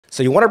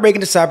So you want to break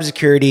into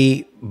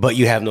cybersecurity, but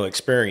you have no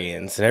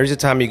experience. And every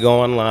time you go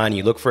online,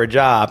 you look for a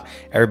job,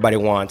 everybody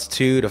wants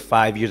 2 to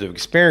 5 years of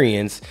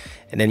experience.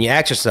 And then you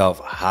ask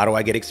yourself, how do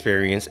I get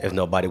experience if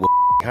nobody will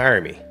hire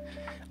me?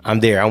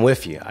 I'm there, I'm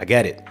with you, I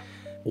get it.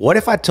 What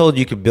if I told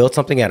you could build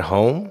something at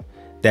home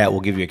that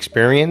will give you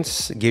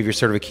experience, give your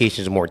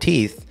certifications more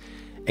teeth,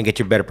 and get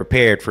you better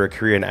prepared for a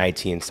career in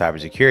IT and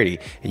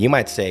cybersecurity? And you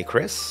might say,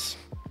 Chris,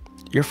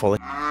 you're full of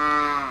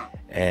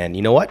And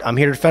you know what? I'm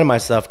here to defend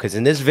myself, because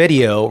in this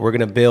video, we're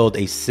gonna build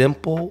a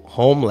simple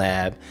home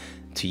lab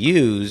to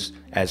use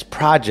as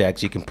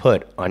projects you can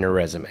put on your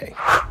resume.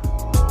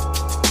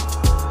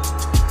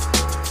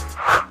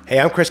 Hey,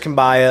 I'm Chris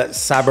Kambaya,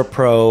 Cyber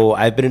Pro.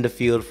 I've been in the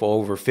field for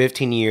over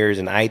 15 years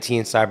in IT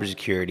and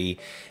cybersecurity,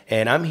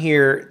 and I'm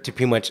here to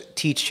pretty much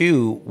teach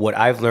you what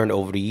I've learned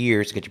over the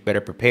years to get you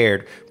better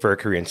prepared for a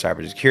career in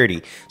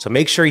cybersecurity. So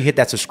make sure you hit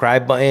that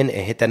subscribe button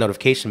and hit that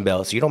notification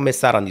bell so you don't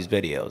miss out on these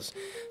videos.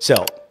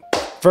 So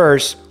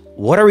first,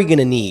 what are we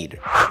gonna need?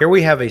 Here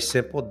we have a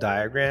simple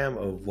diagram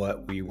of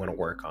what we wanna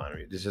work on.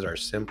 This is our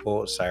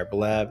simple cyber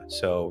lab.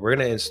 So we're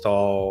gonna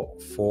install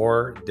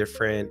 4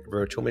 different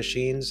virtual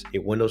machines: a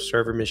Windows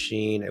Server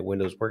machine, a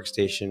Windows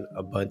Workstation,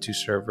 Ubuntu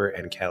server,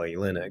 and Kali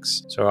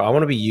Linux. So I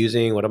wanna be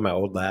using one of my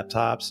old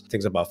laptops. I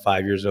think it's about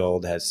 5 years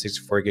old, has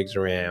 64 gigs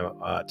of RAM,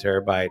 a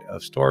terabyte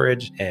of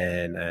storage,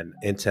 and an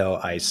Intel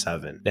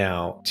i7.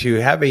 Now, to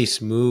have a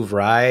smooth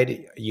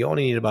ride, you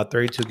only need about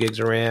 32 gigs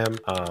of RAM.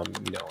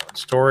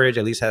 Storage,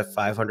 at least have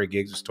 500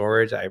 gigs of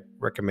storage. I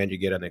recommend you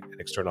get an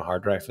external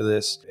hard drive for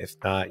this. If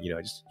not,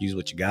 just use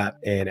what you got.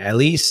 And at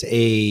least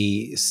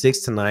a 6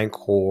 to 9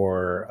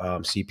 core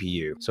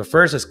CPU. So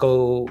first, let's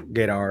go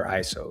get our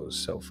ISOs.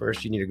 So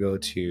first, you need to go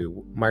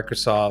to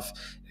Microsoft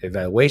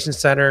Evaluation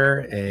Center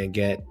and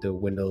get the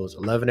Windows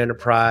 11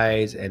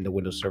 Enterprise and the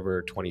Windows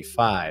Server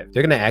 25.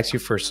 They're gonna ask you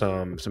for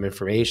some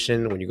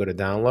information when you go to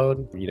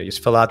download.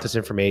 Just fill out this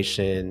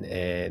information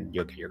and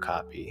you'll get your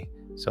copy.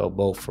 So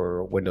both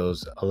for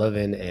Windows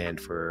 11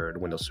 and for the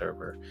Windows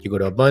Server. You go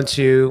to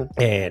Ubuntu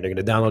and they're going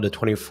to download the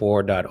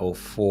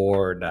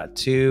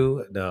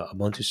 24.04.2, the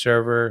Ubuntu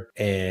server,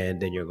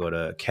 and then you'll go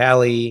to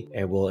Kali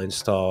and we'll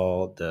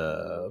install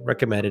the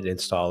recommended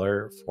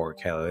installer for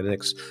Kali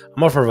Linux. I'm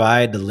going to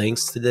provide the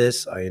links to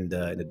this in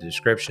the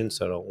description,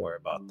 so don't worry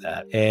about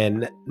that.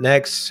 And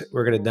next,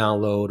 we're going to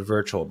download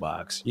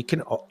VirtualBox. You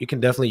can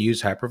definitely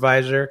use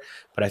Hypervisor,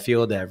 but I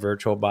feel that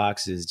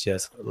VirtualBox is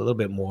just a little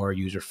bit more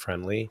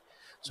user-friendly.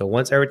 So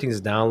once everything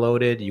is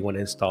downloaded, you want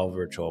to install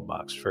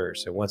VirtualBox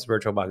first. And once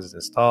VirtualBox is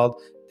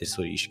installed, this is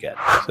what you should get.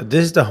 So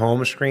this is the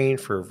home screen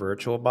for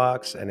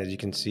VirtualBox. And as you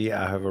can see,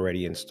 I have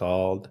already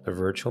installed the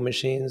virtual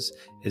machines.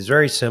 It's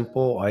very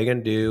simple. All you're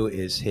gonna do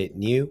is hit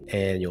new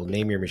and you'll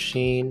name your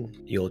machine.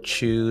 You'll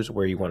choose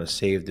where you want to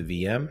save the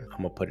VM. I'm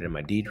gonna put it in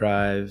my D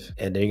drive,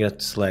 and then you're gonna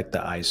select the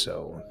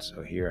ISO.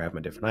 So here I have my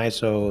different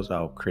ISOs.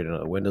 I'll create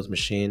another Windows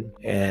machine.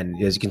 And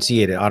as you can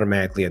see, it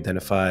automatically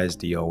identifies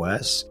the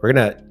OS. We're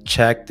gonna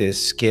check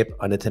this skip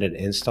unattended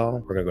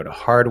install. We're gonna go to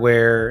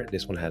hardware.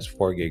 This one has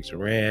 4 gigs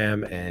of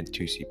RAM and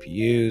 2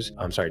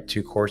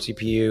 core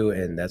CPU,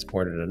 and that's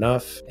more than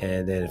enough.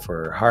 And then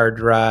for hard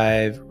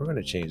drive, we're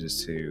gonna change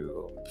this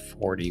to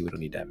 40. We don't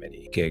need that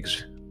many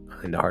gigs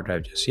in the hard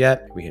drive just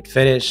yet. We hit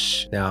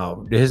finish.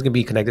 Now this is gonna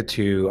be connected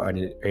to our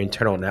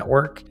internal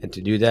network, and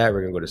to do that, we're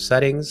gonna go to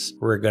settings.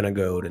 We're gonna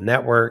go to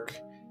network,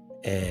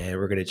 and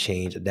we're going to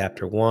change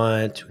adapter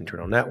 1 to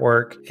internal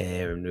network,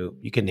 and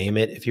you can name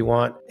it if you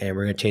want. And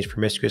we're going to change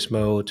promiscuous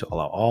mode to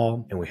allow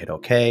all, and we hit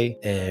OK.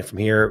 And from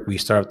here, we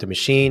start up the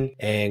machine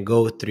and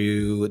go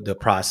through the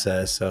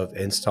process of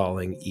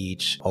installing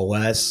each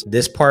OS.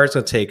 This part is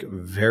going to take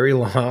very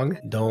long.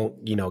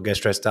 Don't get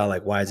stressed out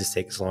like, why does this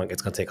take so long?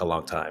 It's going to take a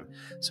long time.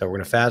 So we're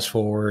going to fast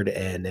forward,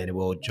 and then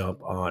we'll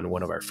jump on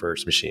one of our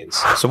first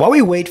machines. So while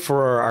we wait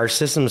for our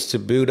systems to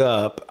boot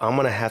up, I'm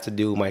going to have to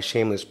do my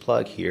shameless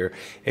plug here.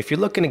 If you're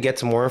looking to get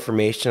some more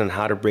information on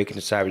how to break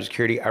into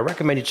cybersecurity, I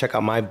recommend you check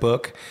out my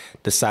book,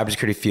 The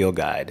Cybersecurity Field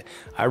Guide.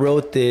 I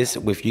wrote this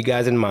with you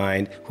guys in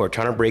mind who are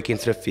trying to break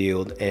into the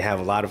field and have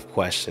a lot of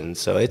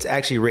questions. So it's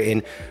actually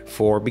written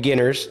for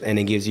beginners, and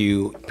it gives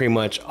you pretty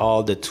much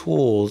all the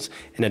tools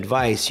and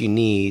advice you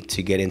need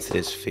to get into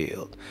this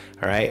field.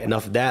 All right,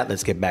 enough of that.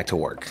 Let's get back to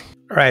work.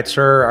 All right,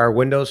 sir, our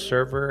Windows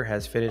server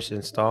has finished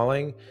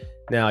installing.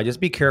 Now, just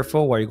be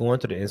careful while you're going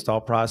through the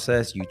install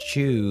process. You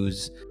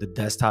choose the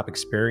desktop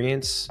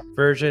experience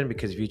version,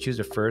 because if you choose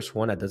the first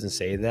one that doesn't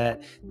say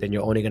that, then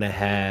you're only going to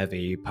have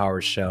a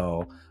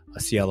PowerShell, a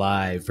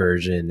CLI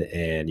version,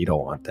 and you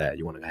don't want that.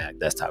 You want to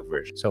add desktop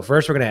version. So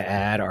first, we're going to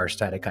add our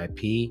static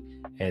IP,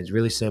 and it's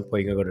really simple.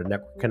 You're going to go to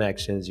network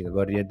connections. You can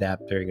go to the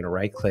adapter. You're going to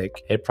right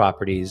click, hit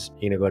properties.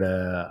 You're going to go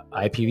to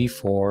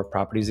IPv4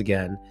 properties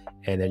again,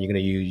 and then you're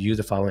going to use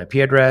the following IP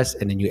address,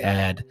 and then you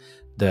add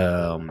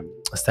the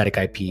static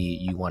IP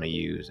you want to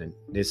use. In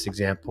this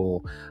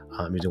example,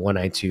 using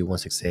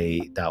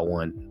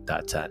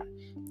 192.168.1.10.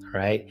 All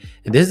right,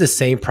 and this is the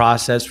same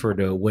process for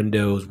the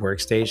Windows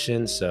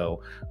Workstation,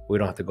 so we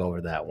don't have to go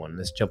over that one.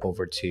 Let's jump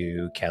over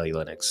to Kali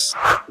Linux.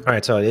 All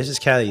right, so this is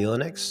Kali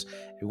Linux,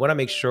 We want to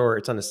make sure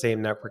it's on the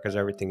same network as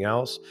everything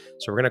else.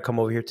 So we're going to come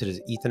over here to this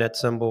Ethernet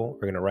symbol.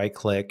 We're going to right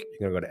click.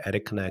 You're going to go to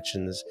edit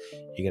connections.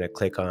 You're going to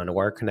click on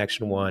wire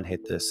connection 1,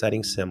 hit the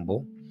settings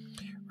symbol.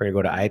 We're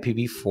going to go to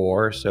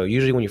IPv4. So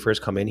usually when you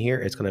first come in here,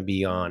 it's going to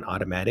be on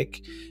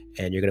automatic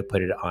and you're going to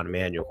put it on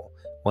manual.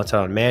 Once it's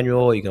on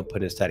manual, you can put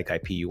in the static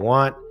IP you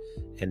want.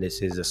 And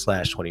this is a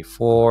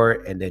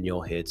 /24, and then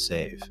you'll hit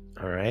save.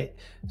 All right.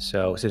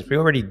 So since we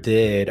already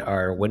did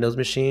our Windows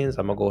machines,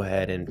 I'm gonna go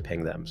ahead and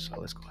ping them. So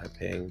let's go ahead and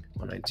ping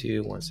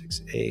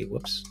 192.168,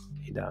 whoops,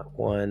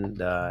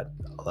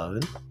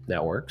 8.1.11.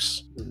 That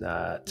works. 10.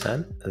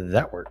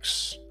 That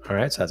works. All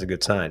right. So that's a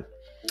good sign.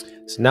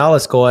 So now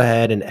let's go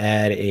ahead and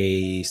add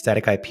a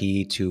static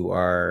IP to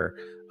our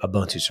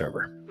Ubuntu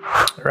server.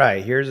 All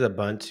right, here's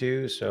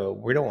Ubuntu. So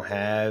we don't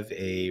have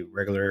a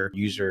regular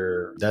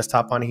user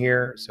desktop on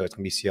here, so it's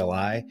gonna be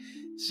CLI.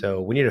 So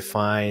we need to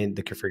find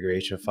the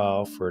configuration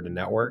file for the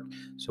network.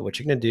 So what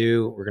you're gonna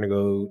do, we're gonna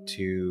go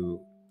to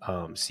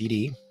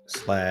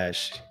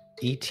cd/etc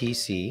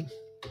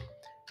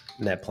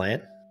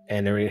netplan,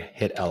 and then we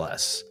hit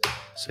ls.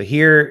 So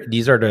here,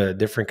 these are the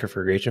different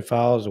configuration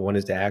files. One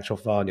is the actual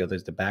file, and the other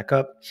is the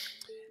backup.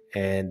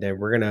 And then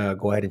we're gonna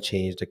go ahead and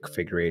change the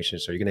configuration.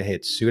 So you're gonna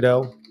hit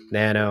sudo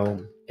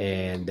nano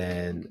and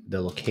then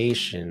the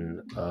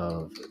location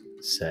of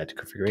said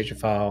configuration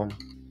file.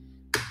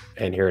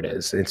 And here it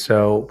is. And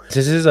so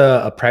this is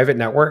a private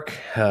network.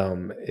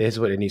 Is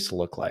what it needs to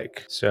look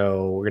like.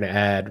 So we're gonna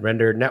add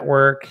rendered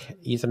network,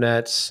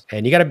 Ethernets,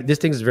 and this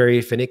thing's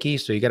very finicky.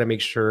 So you gotta make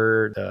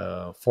sure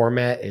the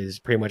format is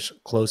pretty much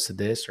close to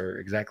this or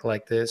exactly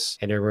like this.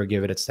 And then we're gonna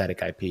give it a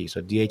static IP.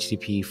 So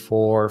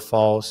DHCP4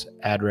 false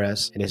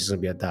address, and this is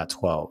gonna be a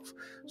 .12.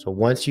 So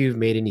once you've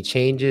made any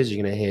changes,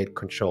 you're gonna hit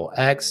Control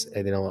X,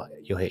 and then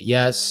you'll hit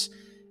yes.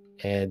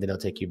 And then it'll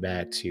take you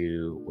back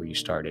to where you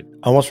started.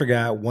 Almost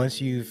forgot,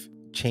 once you've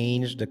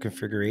changed the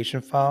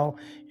configuration file,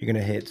 you're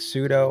gonna hit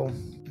sudo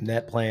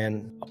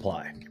netplan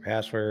apply your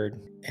password,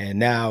 and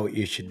now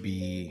you should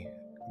be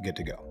good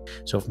to go.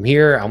 So from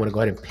here, I'm gonna go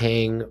ahead and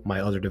ping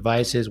my other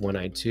devices,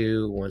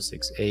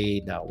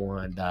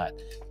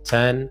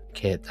 192.168.1.10.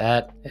 Hit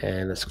that,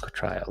 and let's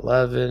try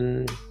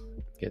 11.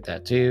 Get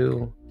that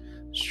too.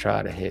 Let's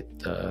try to hit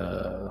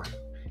the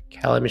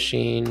Kali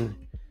machine.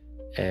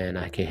 And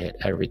I can hit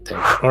everything.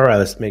 All right,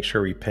 let's make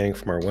sure we ping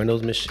from our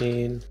Windows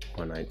machine,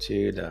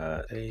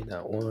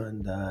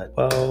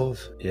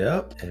 192.8.1.12.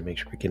 Yep, and make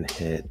sure we can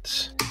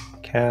hit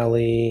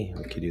Kali.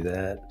 We can do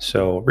that.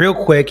 So real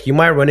quick, you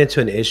might run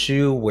into an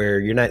issue where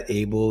you're not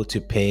able to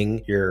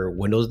ping your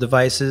Windows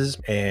devices,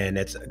 and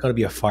it's going to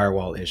be a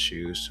firewall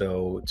issue.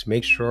 So to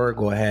make sure,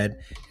 go ahead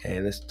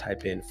and let's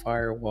type in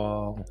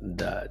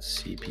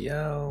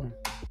firewall.cpl,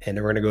 and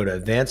then we're going to go to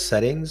advanced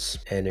settings,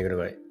 and you're going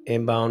to go to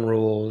inbound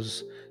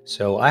rules.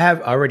 So I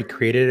have already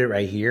created it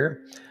right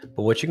here,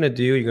 but what you're gonna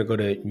do, you're gonna go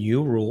to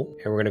new rule,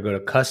 and we're gonna go to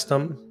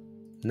custom,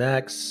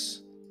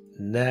 next.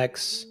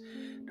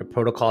 The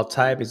protocol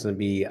type is gonna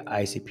be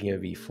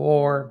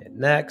ICMP4,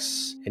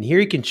 next. And here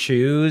you can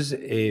choose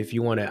if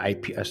you want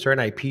a certain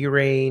IP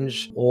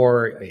range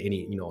or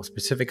any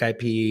specific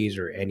IPs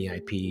or any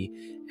IP.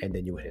 And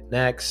then you would hit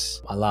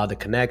next, allow the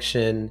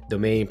connection,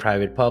 domain,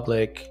 private,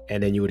 public,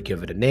 and then you would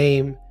give it a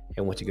name.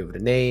 And once you give it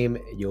a name,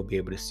 you'll be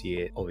able to see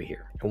it over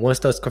here. And once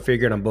that's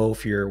configured on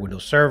both your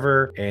Windows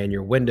Server and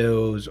your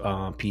Windows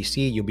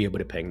PC, you'll be able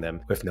to ping them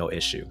with no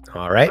issue.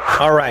 All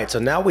right. So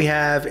now we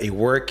have a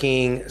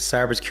working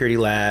cybersecurity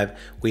lab.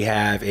 We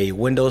have a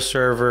Windows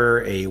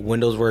Server, a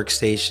Windows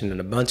Workstation, an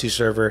Ubuntu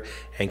server,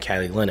 and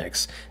Kali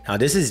Linux. Now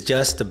this is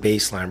just the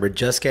baseline. We're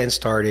just getting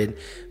started.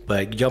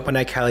 But jump on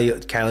that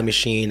Kali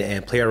machine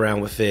and play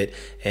around with it,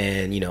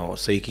 and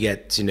so you can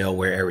get to know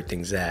where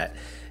everything's at.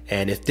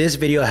 And if this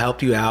video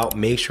helped you out,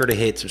 make sure to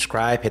hit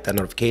subscribe, hit that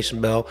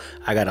notification bell.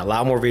 I got a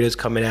lot more videos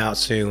coming out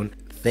soon.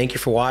 Thank you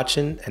for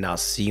watching, and I'll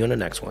see you in the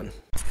next one.